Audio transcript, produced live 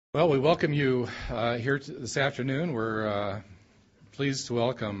Well, we welcome you here this afternoon. We're pleased to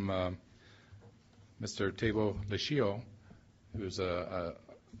welcome Mr. Thabo Leshilo, who's the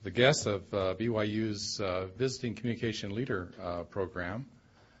guest of BYU's Visiting Communication Leader program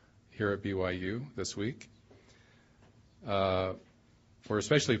here at BYU this week. We're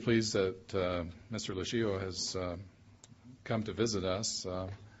especially pleased that Mr. Leshilo has come to visit us.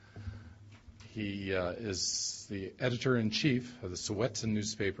 He is the editor-in-chief of the Sowetan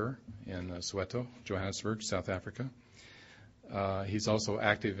newspaper in Soweto, Johannesburg, South Africa. He's also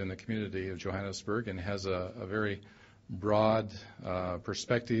active in the community of Johannesburg and has a very broad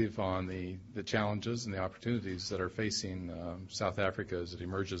perspective on the challenges and the opportunities that are facing South Africa as it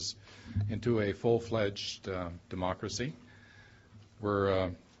emerges into a full-fledged democracy.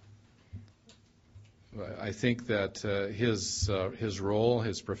 I think that his role,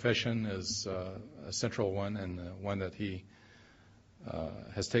 his profession is a central one and one that he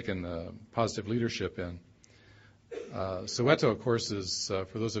has taken positive leadership in. Soweto, of course, is,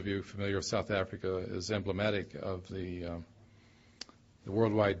 for those of you familiar with South Africa, is emblematic of the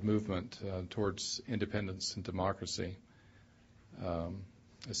worldwide movement towards independence and democracy,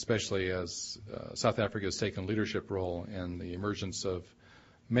 especially as South Africa has taken a leadership role in the emergence of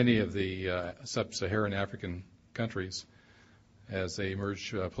many of the sub-Saharan African countries as they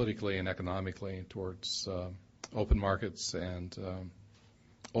emerge politically and economically towards open markets and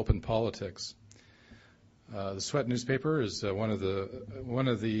open politics. The Sowetan newspaper is one of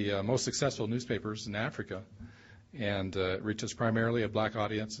the most successful newspapers in Africa, and reaches primarily a black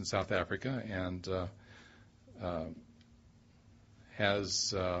audience in South Africa, and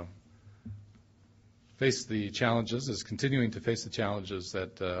has face the challenges, is continuing to face the challenges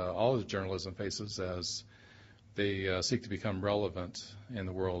that all of journalism faces as they seek to become relevant in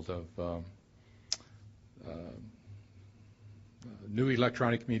the world of new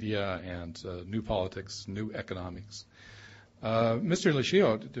electronic media and new politics, new economics. Mr.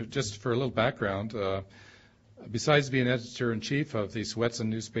 Leshilo, just for a little background, besides being editor-in-chief of the Sowetan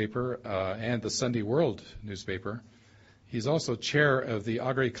newspaper and the Sunday World newspaper, he's also chair of the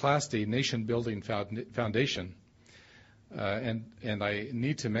Agri Clasti Nation Building Foundation. And I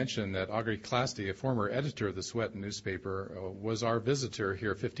need to mention that Agri Clasti, a former editor of the Sowetan newspaper, was our visitor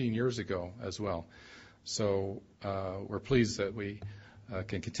here 15 years ago as well. So we're pleased that we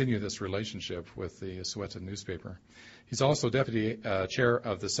can continue this relationship with the Sowetan newspaper. He's also deputy chair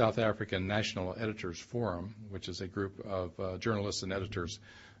of the South African National Editors Forum, which is a group of journalists and editors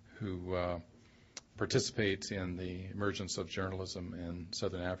who participate in the emergence of journalism in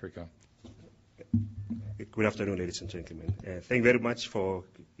Southern Africa. Good afternoon, ladies and gentlemen. Thank you very much for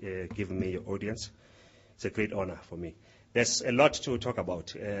giving me your audience. It's a great honor for me. There's a lot to talk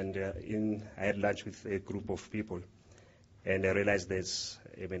about, and I had lunch with a group of people, and I realized I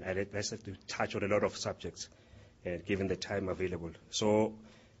have to touch on a lot of subjects, given the time available. So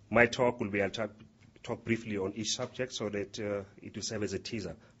my talk will be, I'll talk briefly on each subject so that it will serve as a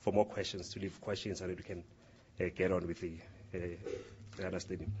teaser for more questions, to leave questions, and we can get on with the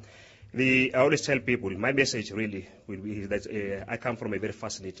understanding. I always tell people, my message really will be that I come from a very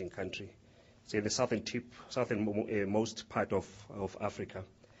fascinating country. It's in the southernmost part of Africa.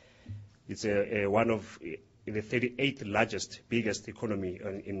 It's one of the 38th largest, biggest economy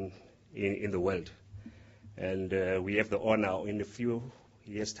in the world. And we have the honor in a few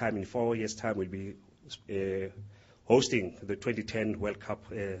years' time, in 4 years' time, we'll be hosting the 2010 World Cup,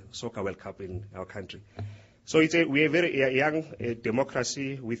 Soccer World Cup in our country. So we are a very young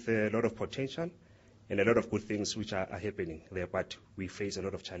democracy with a lot of potential and a lot of good things which are happening there, but we face a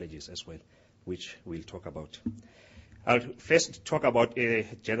lot of challenges as well, which we'll talk about. I'll first talk about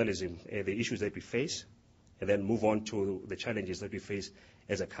journalism, the issues that we face, and then move on to the challenges that we face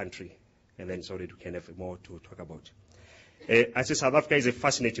as a country, and then so that we can have more to talk about. I say South Africa is a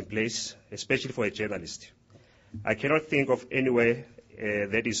fascinating place, especially for a journalist. I cannot think of anywhere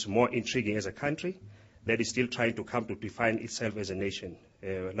that is more intriguing as a country that is still trying to come to define itself as a nation.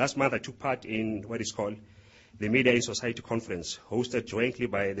 Last month I took part in what is called the Media in Society Conference, hosted jointly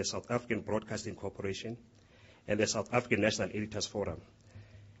by the South African Broadcasting Corporation and the South African National Editors Forum.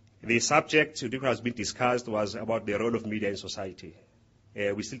 The subject that has been discussed was about the role of media in society.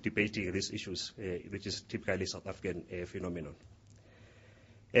 We're still debating these issues, which is typically South African phenomenon.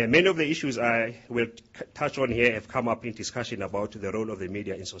 Many of the issues I will touch on here have come up in discussion about the role of the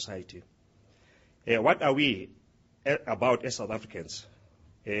media in society. What are we about as South Africans?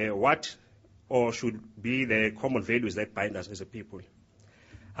 What or should be the common values that bind us as a people?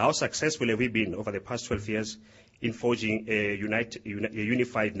 How successful have we been over the past 12 years in forging a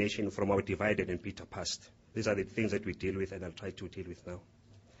unified nation from our divided and bitter past? These are the things that we deal with, and I'll try to deal with now.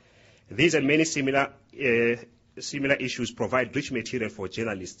 These and many similar issues provide rich material for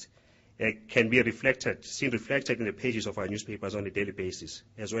journalists, can be seen reflected in the pages of our newspapers on a daily basis,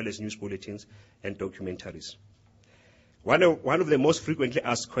 as well as news bulletins and documentaries. One of the most frequently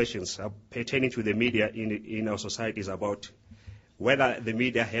asked questions pertaining to the media in our society is about whether the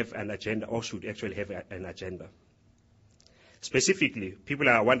media have an agenda or should actually have an agenda. Specifically, people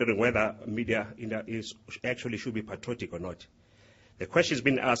are wondering whether media actually should be patriotic or not. The question has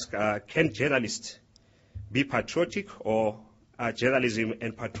been asked, can journalists be patriotic, or are journalism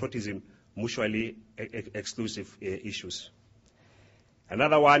and patriotism mutually exclusive issues?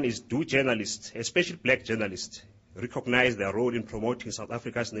 Another one is, do journalists, especially black journalists, recognize their role in promoting South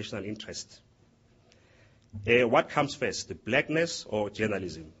Africa's national interest? What comes first, the blackness or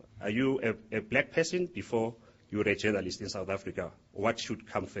journalism? Are you a black person before you're a journalist in South Africa? What should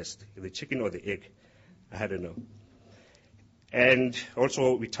come first, the chicken or the egg? I don't know. And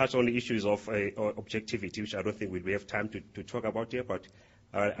also, we touched on the issues of objectivity, which I don't think we have time to talk about here, but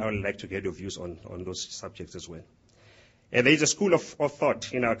I would like to get your views on those subjects as well. And there is a school of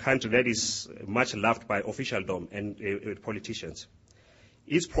thought in our country that is much loved by officialdom and politicians.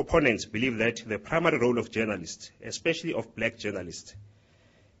 Its proponents believe that the primary role of journalists, especially of black journalists,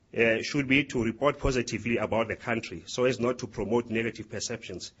 should be to report positively about the country so as not to promote negative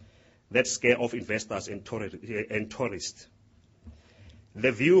perceptions that scare off investors and tourists.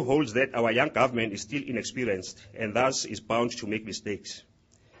 The view holds that our young government is still inexperienced and thus is bound to make mistakes.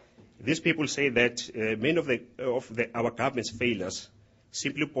 These people say that many of our government's failures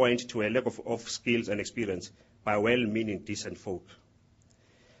simply point to a lack of skills and experience by well-meaning decent folk.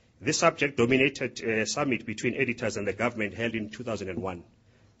 This subject dominated a summit between editors and the government held in 2001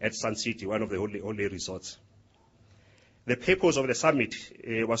 at Sun City, one of the only resorts. The purpose of the summit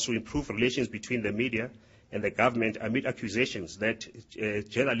was to improve relations between the media and the government amid accusations that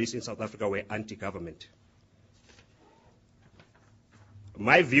journalists in South Africa were anti-government.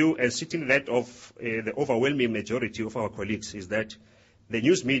 My view, and sitting that of the overwhelming majority of our colleagues, is that the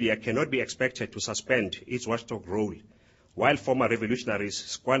news media cannot be expected to suspend its watchdog role while former revolutionaries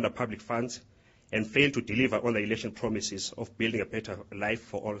squander public funds and fail to deliver on the election promises of building a better life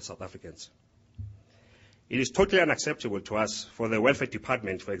for all South Africans. It is totally unacceptable to us for the Welfare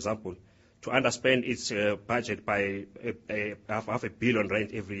Department, for example, to underspend its budget by half a billion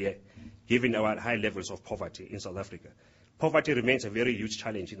rand every year, given our high levels of poverty in South Africa. Poverty remains a very huge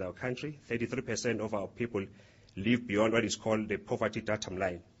challenge in our country. 33% of our people live beyond what is called the poverty datum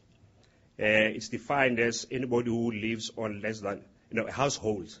line. It's defined as anybody who lives on less than, a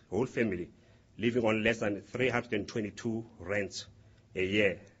household, whole family, living on less than 322 rands a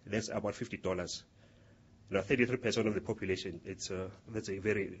year. That's about $50. 33% of the population. That's a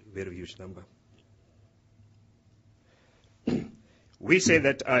very, very huge number. We say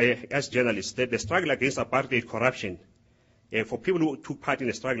that, as journalists, that the struggle against apartheid corruption, for people who took part in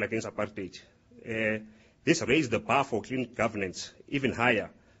the struggle against apartheid, this raised the bar for clean governance even higher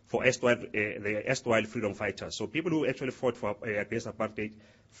for the erstwhile freedom fighters. So people who actually fought against apartheid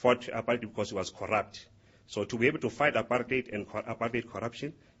fought apartheid because it was corrupt. So to be able to fight apartheid and apartheid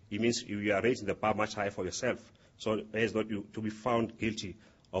corruption, it means you are raising the bar much higher for yourself, so as not to be found guilty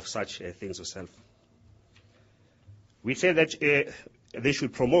of such things yourself. We say that they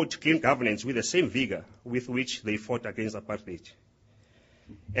should promote clean governance with the same vigor with which they fought against apartheid.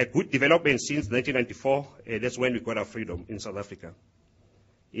 A good development since 1994, that's when we got our freedom in South Africa,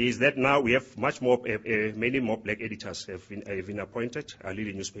 is that now we have many more black editors have been appointed,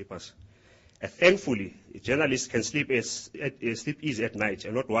 leading newspapers. Thankfully, journalists can sleep easy at night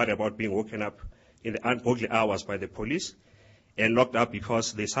and not worry about being woken up in the ungodly hours by the police and locked up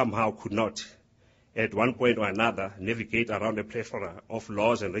because they somehow could not, at one point or another, navigate around a plethora of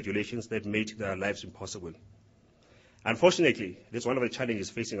laws and regulations that made their lives impossible. Unfortunately, that's one of the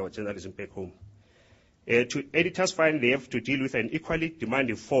challenges facing our journalism back home. Editors find they have to deal with an equally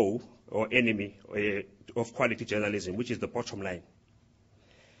demanding foe or enemy of quality journalism, which is the bottom line.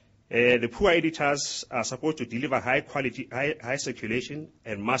 The poor editors are supposed to deliver high quality, high circulation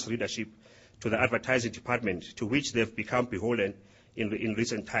and mass readership to the advertising department, to which they've become beholden in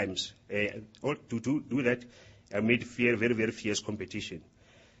recent times, or to do that amid very, very fierce competition.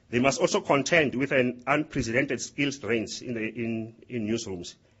 They must also contend with an unprecedented skills drains in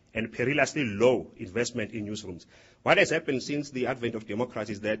newsrooms and perilously low investment in newsrooms. What has happened since the advent of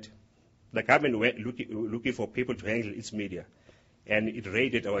democracy is that the government were looking for people to handle its media, and it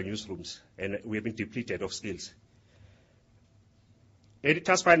raided our newsrooms, and we have been depleted of skills.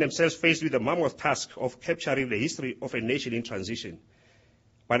 Editors find themselves faced with the mammoth task of capturing the history of a nation in transition,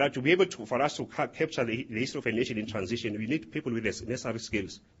 But now to be able to, for us to capture the history of a nation in transition, we need people with the necessary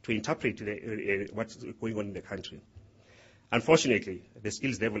skills to interpret what's going on in the country. Unfortunately, the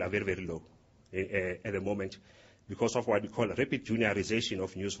skills level are very, very low at the moment because of what we call rapid juniorization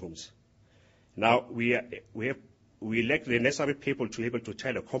of newsrooms. Now, we lack the necessary people to be able to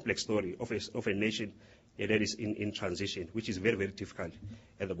tell a complex story of a nation that is in transition, which is very, very difficult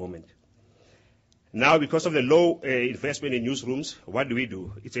at the moment. Now, because of the low investment in newsrooms, what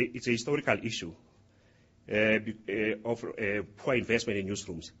do? It's a historical issue of poor investment in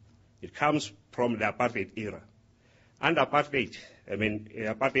newsrooms. It comes from the apartheid era. Under apartheid,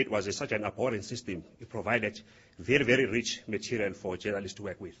 apartheid was such an abhorrent system. It provided very, very rich material for journalists to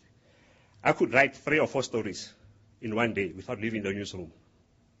work with. I could write 3 or 4 stories in one day without leaving the newsroom.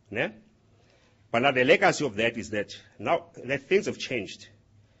 Yeah? But now the legacy of that is that now that things have changed.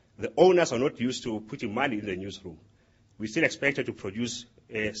 The owners are not used to putting money in the newsroom. We're still expected to produce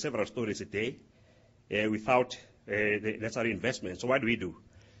several stories a day without the necessary investment. So what do?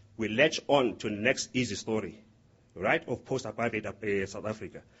 We latch on to the next easy story, right, of post-apartheid South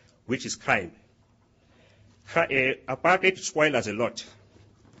Africa, which is crime. Apartheid spoiled us a lot.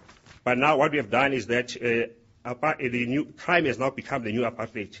 But now what we have done is that crime has now become the new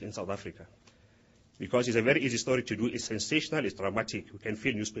apartheid in South Africa. Because it's a very easy story to do. It's sensational, it's dramatic. We can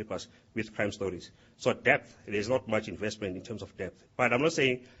fill newspapers with crime stories. So depth, there's not much investment in terms of depth. But I'm not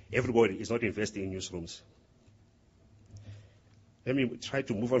saying everybody is not investing in newsrooms. Let me try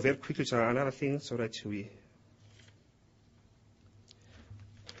to move on very quickly to another thing so that we...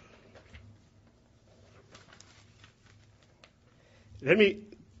 Let me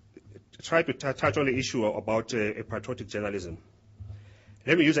try to touch on the issue about patriotic journalism.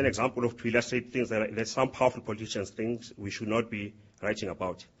 Let me use an example to illustrate things that some powerful politicians think we should not be writing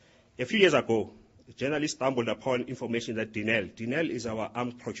about. A few years ago, journalists stumbled upon information that DNL is our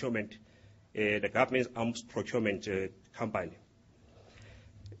arms procurement, the government's arms procurement company.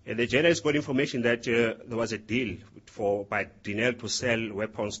 And the journalists got information that there was a deal by DNL to sell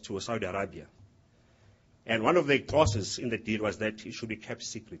weapons to Saudi Arabia. And one of the clauses in the deal was that it should be kept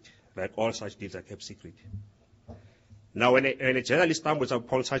secret, like all such deals are kept secret. Now, when a journalist stumbles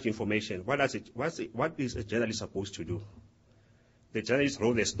upon such information, what is a journalist supposed to do? The journalist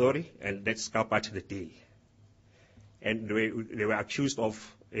wrote the story and let's scuppered the deal. And they were accused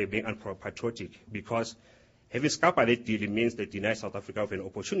of being unpatriotic because having scuppered the deal, it means they deny South Africa of an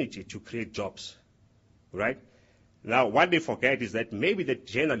opportunity to create jobs, right? Now, what they forget is that maybe the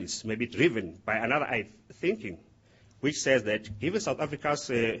journalists may be driven by another thinking, which says that given South Africa's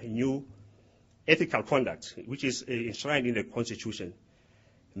new ethical conduct, which is enshrined in the Constitution,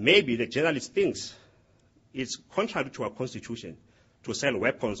 maybe the journalist thinks it's contrary to our Constitution to sell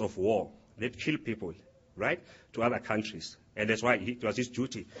weapons of war that kill people, right, to other countries. And that's why it was his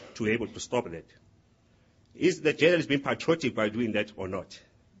duty to be able to stop that. Is the journalist being patriotic by doing that or not?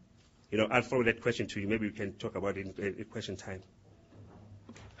 I'll throw that question to you. Maybe we can talk about it in question time.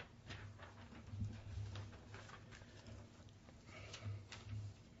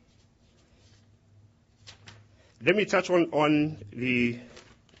 Let me touch on the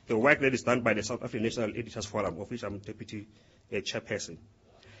work that is done by the South African National Editors Forum, of which I'm deputy chairperson.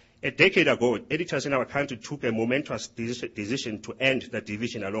 A decade ago, editors in our country took a momentous decision to end the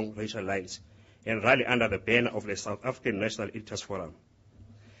division along racial lines and rally under the banner of the South African National Editors Forum.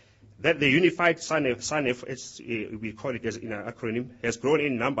 That the unified SANEF, as we call it in an acronym, has grown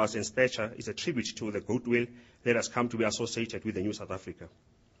in numbers and stature is a tribute to the goodwill that has come to be associated with the new South Africa.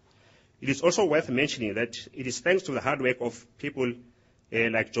 It is also worth mentioning that it is thanks to the hard work of people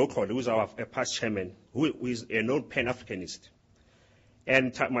like Joe Cole, who is our past chairman, who is a known Pan-Africanist,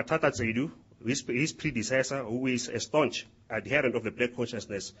 and Matata Tseidu, his predecessor, who is a staunch adherent of the black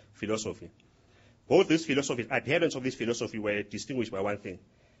consciousness philosophy. Both these philosophies, adherents of this philosophy, were distinguished by one thing,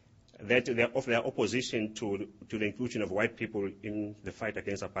 that of their opposition to the inclusion of white people in the fight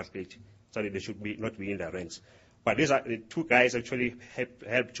against apartheid, so that they should not be in their ranks. But these are the two guys actually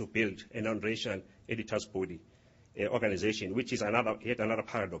helped to build a non-racial editors body organization, which is yet another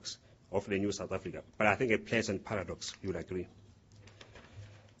paradox of the new South Africa. But I think a pleasant paradox, you would agree.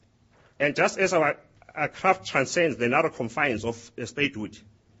 And just as our craft transcends the narrow confines of statehood,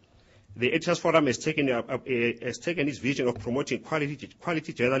 the Editors Forum has taken its vision of promoting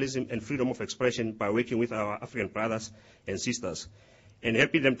quality journalism and freedom of expression by working with our African brothers and sisters and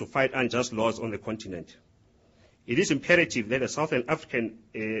helping them to fight unjust laws on the continent. It is imperative that the Southern African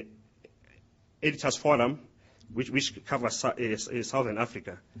Editors Forum, which covers Southern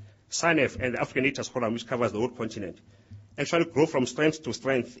Africa, SANEF, and the African Editors Forum, which covers the whole continent, and try to grow from strength to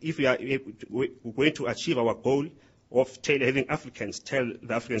strength if we are going to achieve our goal of having Africans tell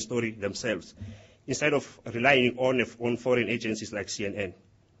the African story themselves, instead of relying on foreign agencies like CNN.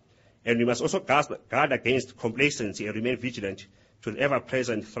 And we must also guard against complacency and remain vigilant to the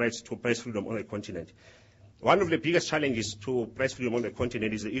ever-present threats to press freedom on the continent. One of the biggest challenges to press freedom on the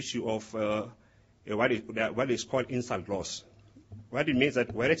continent is the issue of what is called insult laws. What it means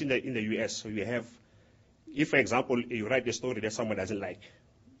that whereas in the US, so you have, if, for example, you write a story that someone doesn't like,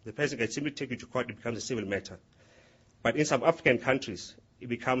 the person can simply take you to court, it becomes a civil matter. But in some African countries, it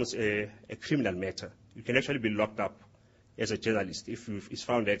becomes a criminal matter. You can actually be locked up as a journalist if it's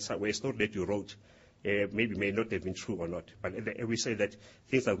found that a story that you wrote maybe may not have been true or not. But we say that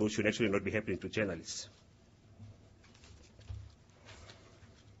things like those should actually not be happening to journalists.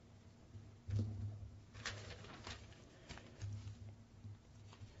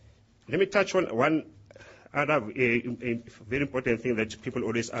 Let me touch on one other very important thing that people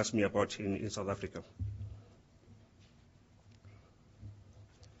always ask me about in South Africa.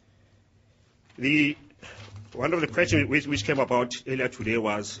 One of the questions which came about earlier today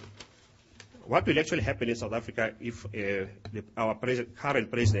was, what will actually happen in South Africa if our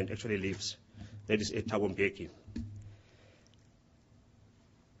current president actually leaves? That is Thabo Leshilo.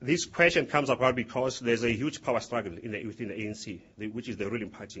 This question comes about because there's a huge power struggle within the ANC, which is the ruling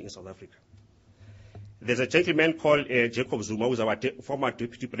party in South Africa. There's a gentleman called Jacob Zuma, who's our former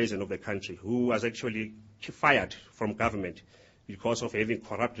deputy president of the country, who was actually fired from government because of having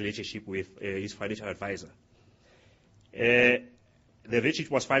corrupt relationship with his financial advisor. The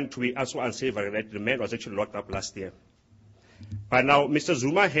relationship was found to be also unsavory, that the man was actually locked up last year. But now Mr.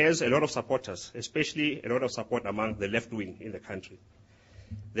 Zuma has a lot of supporters, especially a lot of support among the left wing in the country.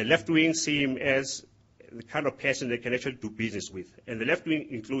 The left wing see him as the kind of person they can actually do business with. And the left wing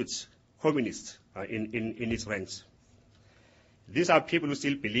includes communists in its ranks. These are people who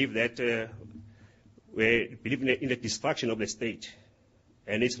still believe that believe in the destruction of the state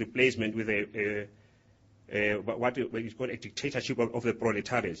and its replacement with what is called a dictatorship of the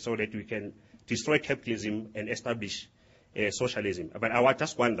proletariat, so that we can destroy capitalism and establish socialism. But I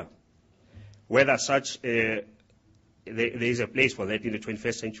just wonder whether there is a place for that in the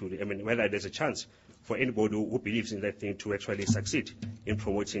 21st century. I mean, whether there's a chance for anybody who believes in that thing to actually succeed in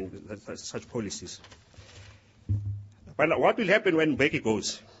promoting such policies. But what will happen when Mbeki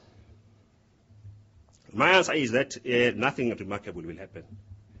goes? My answer is that nothing remarkable will happen.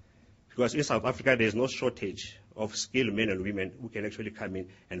 Because in South Africa, there is no shortage of skilled men and women who can actually come in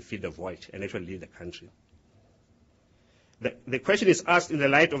and fill the void and actually lead the country. The question is asked in the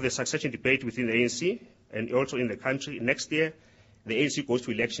light of the succession debate within the ANC and also in the country. Next year, the ANC goes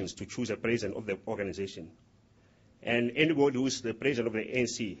to elections to choose a president of the organization. And anybody who is the president of the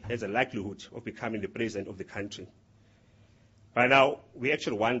ANC has a likelihood of becoming the president of the country. By now, we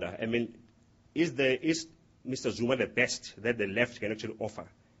actually wonder, I mean, is Mr. Zuma the best that the left can actually offer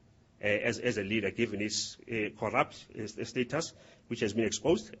as a leader, given his corrupt status, which has been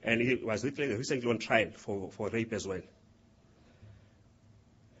exposed, and he was recently on trial for rape as well.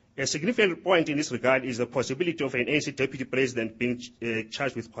 A significant point in this regard is the possibility of an ANC deputy president being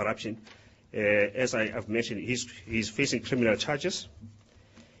charged with corruption. As I have mentioned, he's facing criminal charges.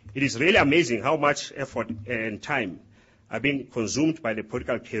 It is really amazing how much effort and time are being consumed by the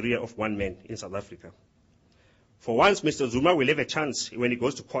political career of one man in South Africa. For once, Mr. Zuma will have a chance when he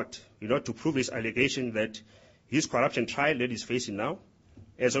goes to court, to prove his allegation that his corruption trial that he's facing now,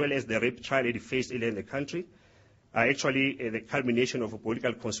 as well as the rape trial that he faced earlier in the country, are actually the culmination of a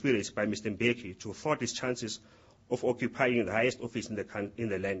political conspiracy by Mr. Mbeki to thwart his chances of occupying the highest office in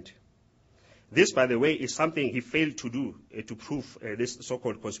the land. This, by the way, is something he failed to do to prove this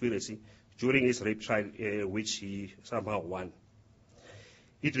so-called conspiracy during his rape trial, which he somehow won.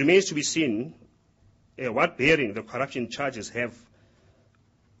 It remains to be seen what bearing the corruption charges have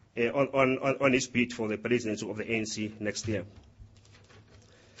on his bid for the presidency of the ANC next year.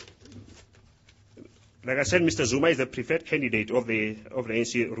 Like I said, Mr. Zuma is the preferred candidate of the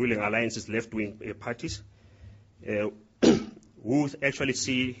ANC ruling alliance's left-wing parties, who actually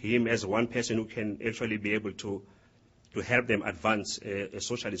see him as one person who can actually be able to help them advance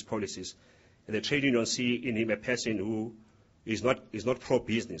socialist policies. And the trade unions see in him a person who is not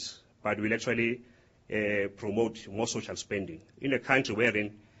pro-business, but will actually promote more social spending. In a country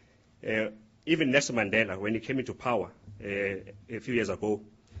wherein even Nelson Mandela, when he came into power a few years ago,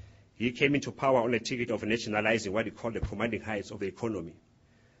 he came into power on a ticket of nationalizing what he called the commanding heights of the economy.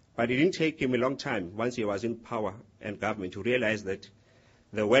 But it didn't take him a long time, once he was in power and government, to realize that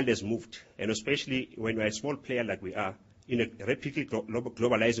the world has moved, and especially when we're a small player like we are, in a rapidly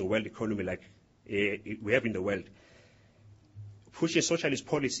globalizing world economy like we have in the world, pushing socialist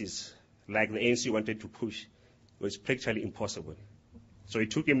policies like the ANC wanted to push was practically impossible. So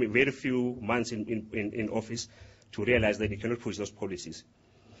it took him very few months in office to realize that he cannot push those policies.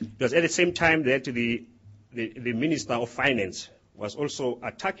 It was at the same time that the Minister of Finance was also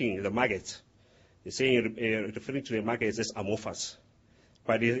attacking the markets, saying, referring to the markets as amorphous.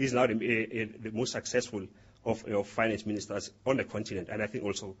 But he is now the most successful of finance ministers on the continent, and I think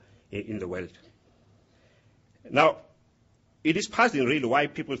also in the world. Now, it is puzzling really why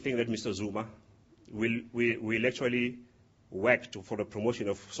people think that Mr. Zuma will actually work for the promotion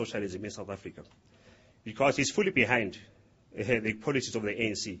of socialism in South Africa, because he's fully behind the policies of the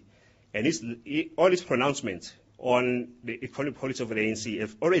ANC, and all his pronouncements on the economic policy of the ANC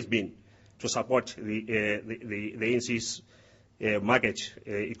have always been to support the ANC's market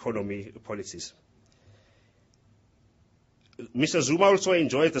economy policies. Mr. Zuma also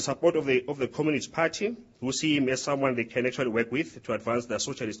enjoys the support of the Communist Party, who see him as someone they can actually work with to advance their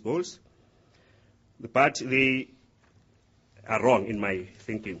socialist goals. But they are wrong in my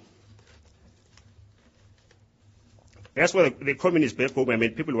thinking. As for the communists back home, I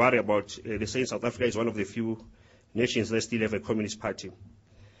mean, people worry about, they say South Africa is one of the few nations that still have a communist party.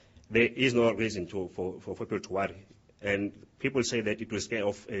 There is no reason for people to worry. And people say that it will scare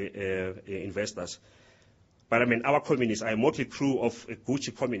off investors. But I mean, our communists are a motley crew of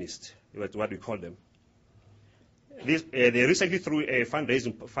Gucci communists, what we call them. They recently threw a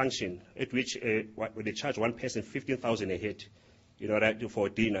fundraising function at which they charge one person 15,000 a head for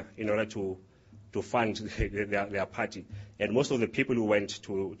dinner, in order to fund their party. And most of the people who went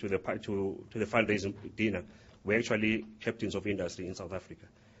to the fundraising dinner were actually captains of industry in South Africa.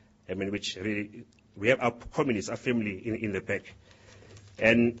 I mean, which really, we have our communists are firmly in the back.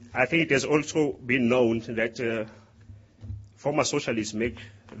 And I think it has also been known that former socialists make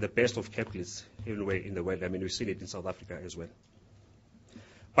the best of capitalists everywhere in the world. I mean, we've seen it in South Africa as well.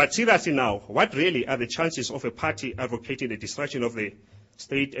 But seriously now, what really are the chances of a party advocating the destruction of the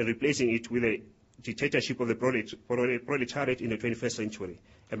state and replacing it with a dictatorship of the proletariat in the 21st century?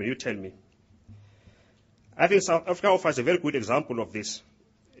 I mean, you tell me. I think South Africa offers a very good example of this.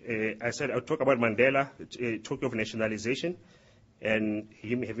 I said I'll talk about Mandela, talking of nationalization, and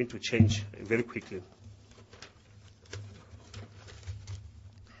him having to change very quickly.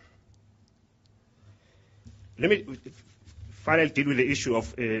 Let me finally deal with the issue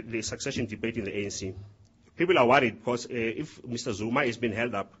of the succession debate in the ANC. People are worried because if Mr. Zuma is being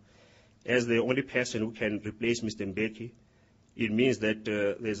held up as the only person who can replace Mr. Mbeki, it means that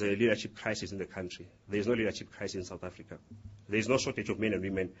there's a leadership crisis in the country. There's no leadership crisis in South Africa. There's no shortage of men and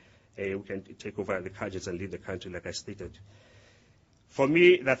women who can take over the cadres and lead the country, like I stated. For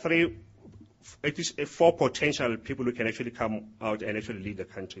me, there are at least four potential people who can actually come out and actually lead the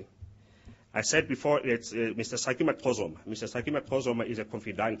country. I said before that Mr. Sakima Xozoma. Mr. Sakima Xozoma is a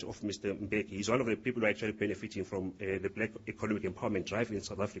confidant of Mr. Mbeki. He's one of the people who are actually benefiting from the black economic empowerment drive in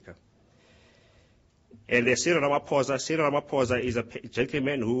South Africa. And Cyril Ramaphosa. Cyril Ramaphosa is a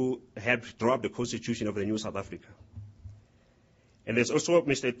gentleman who helped draw up the constitution of the new South Africa. And there's also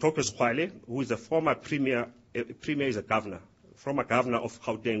Mr. Tokus Kwale, who is a former premier. Premier is a governor, former governor of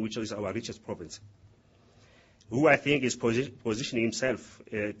Gauteng, which is our richest province, who I think is positioning himself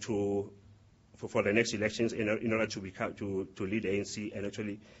for the next elections in order to lead the ANC and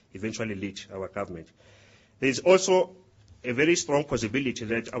actually eventually lead our government. There is also a very strong possibility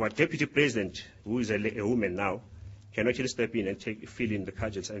that our deputy president, who is a woman now, can actually step in and fill in the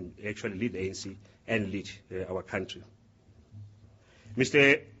cadres and actually lead the ANC and lead our country.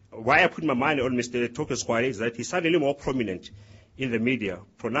 Why I put my money on Mr. Tokus Kwale is that he's suddenly more prominent in the media,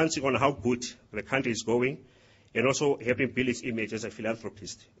 pronouncing on how good the country is going, and also helping build its image as a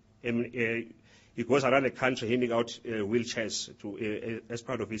philanthropist. He goes around the country handing out wheelchairs as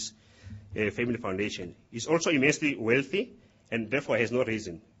part of his family foundation. He's also immensely wealthy and therefore has no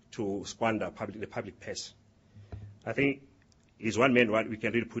reason to squander the public purse. I think he's one man we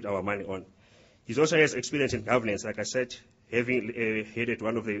can really put our money on. He also has experience in governance, like I said, having headed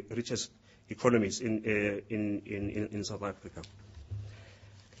one of the richest economies in South Africa.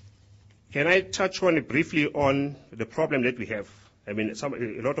 Can I touch briefly on the problem that we have? I mean,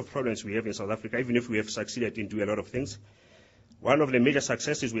 a lot of problems we have in South Africa, even if we have succeeded in doing a lot of things. One of the major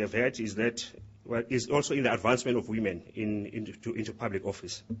successes we have had is also in the advancement of women into public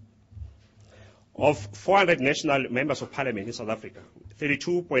office. Of 400 national members of parliament in South Africa,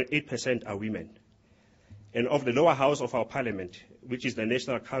 32.8% are women. And of the lower house of our parliament, which is the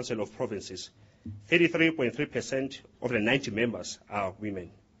National Council of Provinces, 33.3% of the 90 members are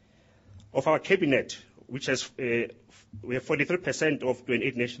women. Of our cabinet, which has we have 43% of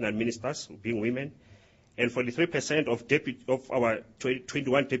 28 national ministers being women, and 43% of our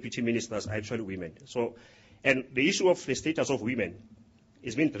 21 deputy ministers are actually women. So And the issue of the status of women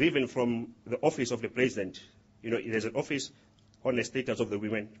is being driven from the office of the president. There's an office on the status of the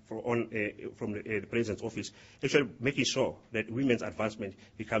women from the president's office, actually making sure that women's advancement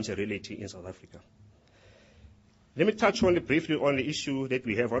becomes a reality in South Africa. Let me touch briefly on the issue that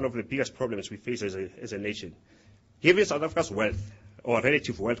we have, one of the biggest problems we face as a nation. Given South Africa's wealth, or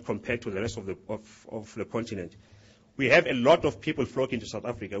relative wealth compared to the rest of the continent, we have a lot of people flocking to South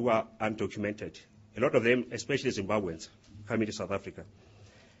Africa who are undocumented. A lot of them, especially Zimbabweans, coming to South Africa.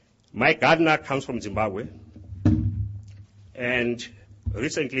 My gardener comes from Zimbabwe, and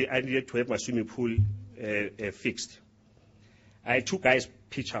recently I needed to have my swimming pool fixed. I had two guys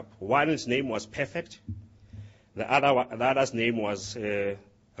pitch up. One's name was Perfect. The other's name was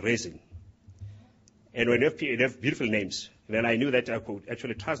Raisin. And when you have beautiful names, then I knew that I could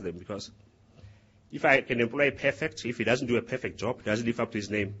actually trust them, because if I can employ Perfect, if he doesn't do a perfect job, doesn't live up to his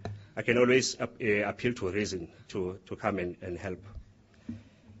name, I can always appeal to Raisin to come and help.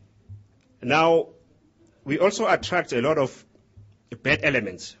 Now, we also attract a lot of bad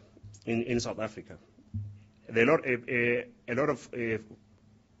elements in South Africa. There are a lot of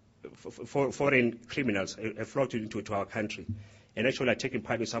foreign criminals have flocked into our country and actually are taking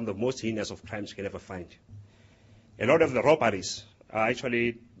part in some of the most heinous of crimes you can ever find. A lot of the robberies are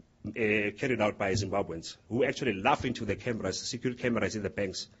actually carried out by Zimbabweans, who actually laugh into the cameras, security cameras in the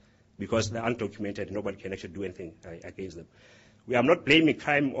banks, because they're undocumented and nobody can actually do anything against them. We are not blaming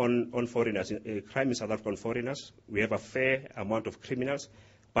crime on foreigners. Crime in South Africa on foreigners. We have a fair amount of criminals,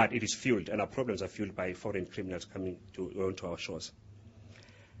 but it is fueled, and our problems are fueled by foreign criminals coming onto our shores.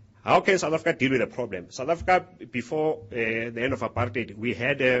 How can South Africa deal with the problem? South Africa, before the end of apartheid, we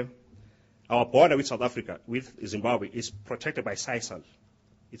had our border with South Africa, with Zimbabwe, is protected by sisal.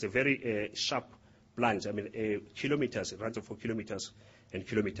 It's a very sharp plant. I mean, kilometers, it runs for kilometers and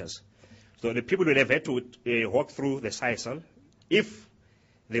kilometers. So the people would have had to walk through the sisal. If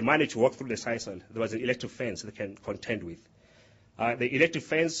they managed to walk through the sisal, there was an electric fence they can contend with. The electric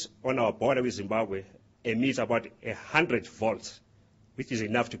fence on our border with Zimbabwe emits about 100 volts, which is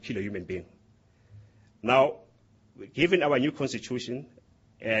enough to kill a human being. Now, given our new constitution,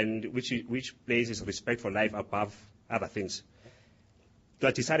 and which places respect for life above other things, we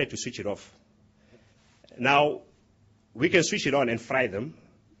have decided to switch it off. Now, we can switch it on and fry them,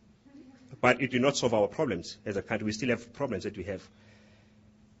 but it will not solve our problems as a country. We still have problems that we have.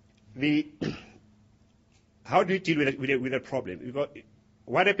 How do you deal with that problem? Because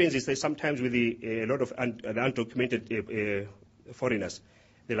what happens is that sometimes with a lot of undocumented foreigners,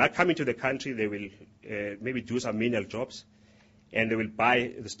 they will come into the country, they will maybe do some menial jobs, and they will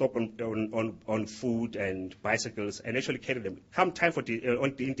buy the stock on food and bicycles and actually carry them. Come time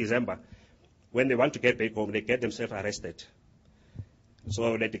in December, when they want to get back home, they get themselves arrested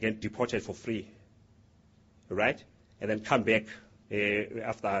so that they get deported for free, right? And then come back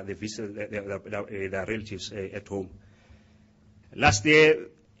after they visit their relatives at home. Last year,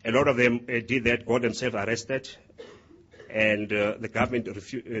 a lot of them did that, got themselves arrested, and the government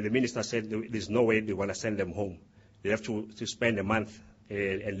the minister said there's no way they want to send them home. They have to spend a month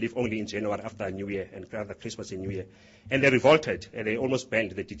and leave only in January after New Year and after Christmas and New Year. And they revolted, and they almost banned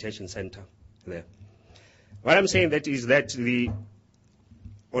the detention center there. What I'm saying that is that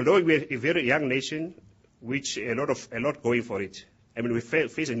although we're a very young nation, which a lot going for it, I mean, we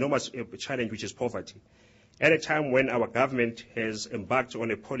face an enormous challenge, which is poverty. At a time when our government has embarked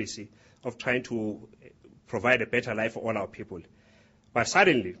on a policy of trying to provide a better life for all our people. But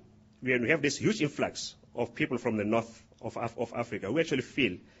suddenly, we have this huge influx of people from the north of Africa who actually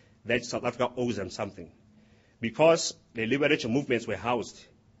feel that South Africa owes them something. Because the liberation movements were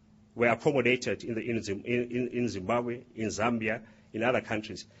accommodated in Zimbabwe, in Zambia, in other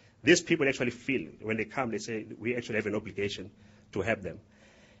countries. These people actually feel, when they come, they say, we actually have an obligation to help them.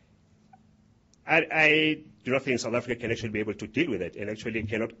 I do not think South Africa can actually be able to deal with it, and actually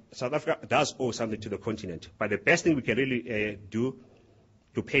cannot. South Africa does owe something to the continent. But the best thing we can really do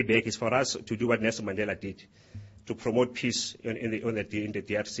to pay back is for us to do what Nelson Mandela did, to promote peace in the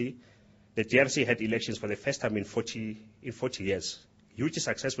DRC. The DRC had elections for the first time in 40 years, hugely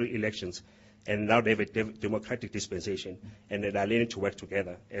successful elections, and now they have a democratic dispensation, and they are learning to work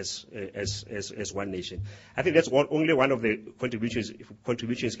together as one nation. I think that's only one of the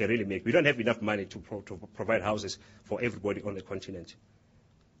contributions can really make. We don't have enough money to provide houses for everybody on the continent,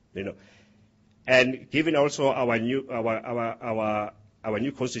 And given also our new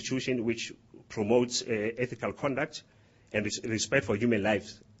constitution, which promotes ethical conduct and respect for human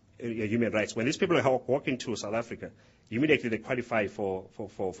lives, human rights. When these people walk into South Africa, immediately they qualify for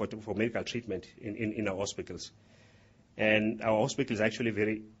medical treatment in our hospitals. And our hospitals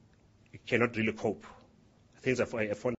actually cannot really cope. things are falling